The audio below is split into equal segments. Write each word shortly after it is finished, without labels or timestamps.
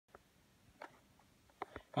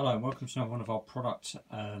Hello and welcome to another one of our product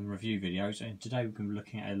review videos, and today we're going to be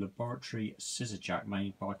looking at a laboratory scissor jack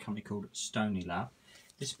made by a company called StonyLab.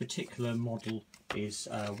 This particular model is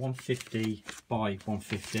 150 by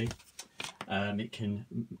 150. It can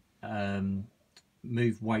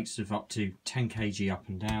move weights of up to 10 kg up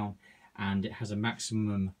and down, and it has a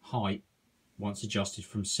maximum height once adjusted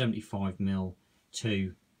from 75mm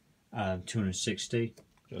to 260,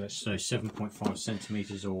 so 7.5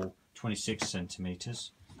 centimetres or 26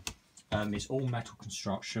 centimetres. It's all metal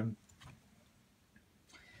construction,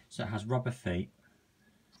 so it has rubber feet.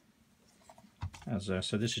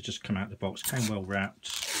 So this has just come out of the box, came well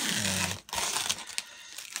wrapped.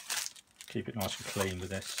 Keep it nice and clean with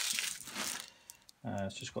this.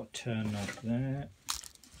 It's just got a turn knob there.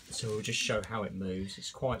 So we'll just show how it moves.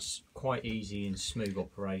 It's quite easy and smooth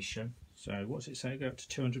operation. So what does it say? Go up to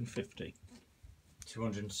 250.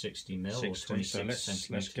 260mm or 26 so centimetres.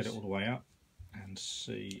 let's get it all the way up and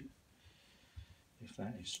see if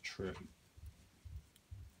that is true.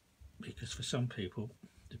 Because for some people,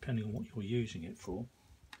 depending on what you're using it for,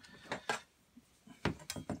 that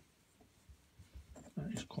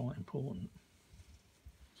is quite important.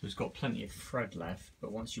 So it's got plenty of thread left,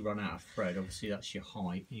 but once you run out of thread, obviously that's your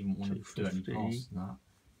height. You won't want to do any past that.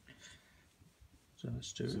 So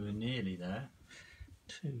let's do So we're nearly there.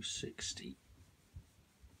 260.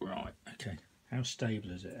 Right, okay. How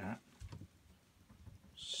stable is it at?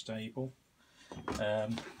 Stable.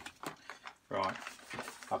 Right.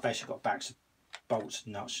 I've basically got backs of bolts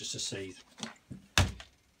and nuts just to see.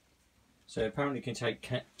 So apparently it can take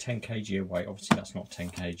 10 kg of weight. Obviously that's not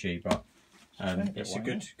 10 kg, but it's a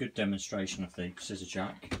good demonstration of the scissor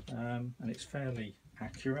jack. And it's fairly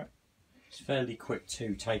accurate. It's fairly quick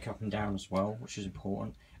to take up and down as well, which is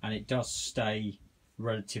important. And it does stay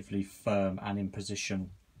relatively firm and in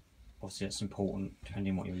position. Obviously that's important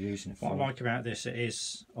depending on what you're using it for. What I like about this, it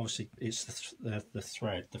is obviously it's the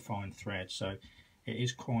thread, the fine thread, so it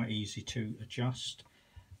is quite easy to adjust.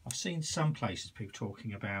 I've seen some places people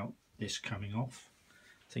talking about this coming off.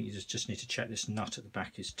 I think you just need to check this nut at the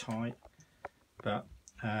back is tight. But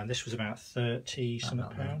this was about 30 something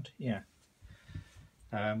pound. Yeah.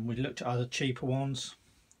 We looked at other cheaper ones.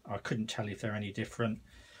 I couldn't tell if they're any different.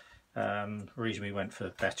 The reason we went for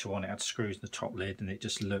the better one, it had screws in the top lid and it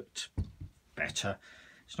just looked better.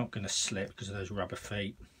 It's not going to slip because of those rubber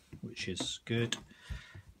feet, which is good.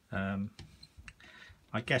 I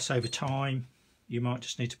guess over time you might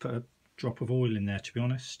just need to put a drop of oil in there, to be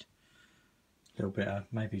honest. A little bit of,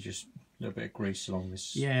 maybe just a little bit of grease along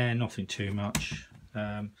this. Yeah, nothing too much.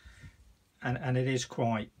 And it is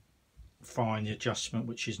quite fine, the adjustment,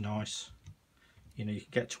 which is nice. You know, you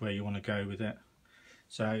can get to where you want to go with it.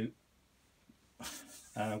 So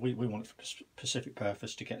we want it for a specific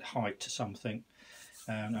purpose, to get height to something,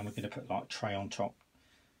 and we're going to put like a tray on top,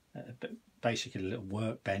 but basically a little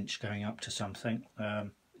workbench going up to something.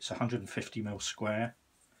 It's 150mm square,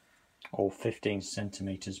 or 15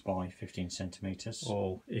 centimetres by 15 centimetres,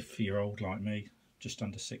 or if you're old like me, just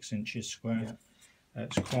under 6 inches square. Yeah.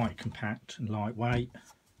 It's quite compact and lightweight.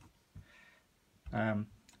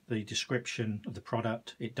 The description of the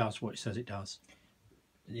product, it does what it says it does.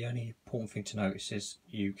 The only important thing to notice is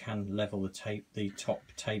you can level the top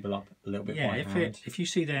table up a little bit by hand. If you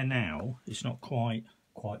see there now, it's not quite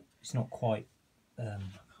it's not quite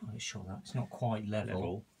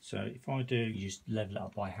level. So if I do, you just level it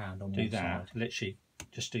up by hand on one side. Literally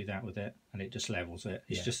just do that with it, and it just levels it.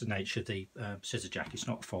 It's just the nature of the scissor jack. It's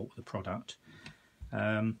not a fault with the product.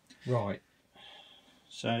 Right.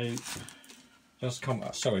 So it does come.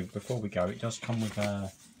 Sorry, before we go, it does come with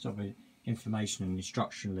a sort of information and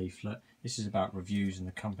instruction leaflet. This is about reviews in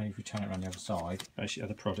the company. If we turn it around the other side, basically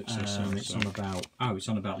other products. It's on about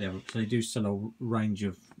the other. So they do sell a range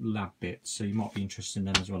of lab bits, so you might be interested in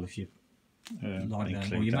them as well if you like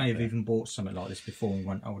them. Or you may have even bought something like this before and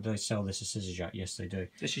went, oh, do they sell this as scissor jack? Yes, they do.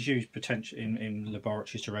 This is used potentially in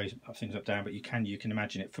laboratories to raise things up down, but you can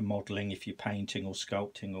imagine it for modelling if you're painting or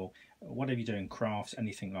sculpting or whatever you're doing, crafts,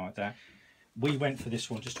 anything like that. We went for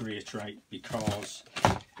this one, just to reiterate, because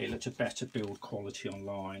it looked a better build quality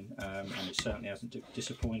online, and it certainly hasn't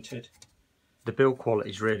disappointed. The build quality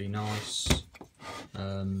is really nice.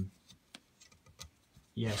 Yeah,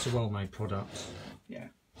 it's a well-made product. Yeah.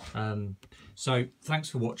 So thanks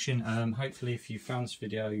for watching. Hopefully you found this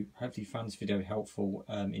video helpful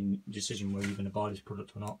in decision whether you're going to buy this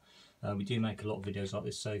product or not. We do make a lot of videos like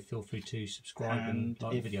this, so feel free to subscribe and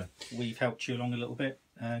like the video. We've helped you along a little bit.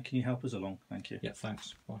 Can you help us along? Thank you. Yeah,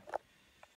 thanks. Bye.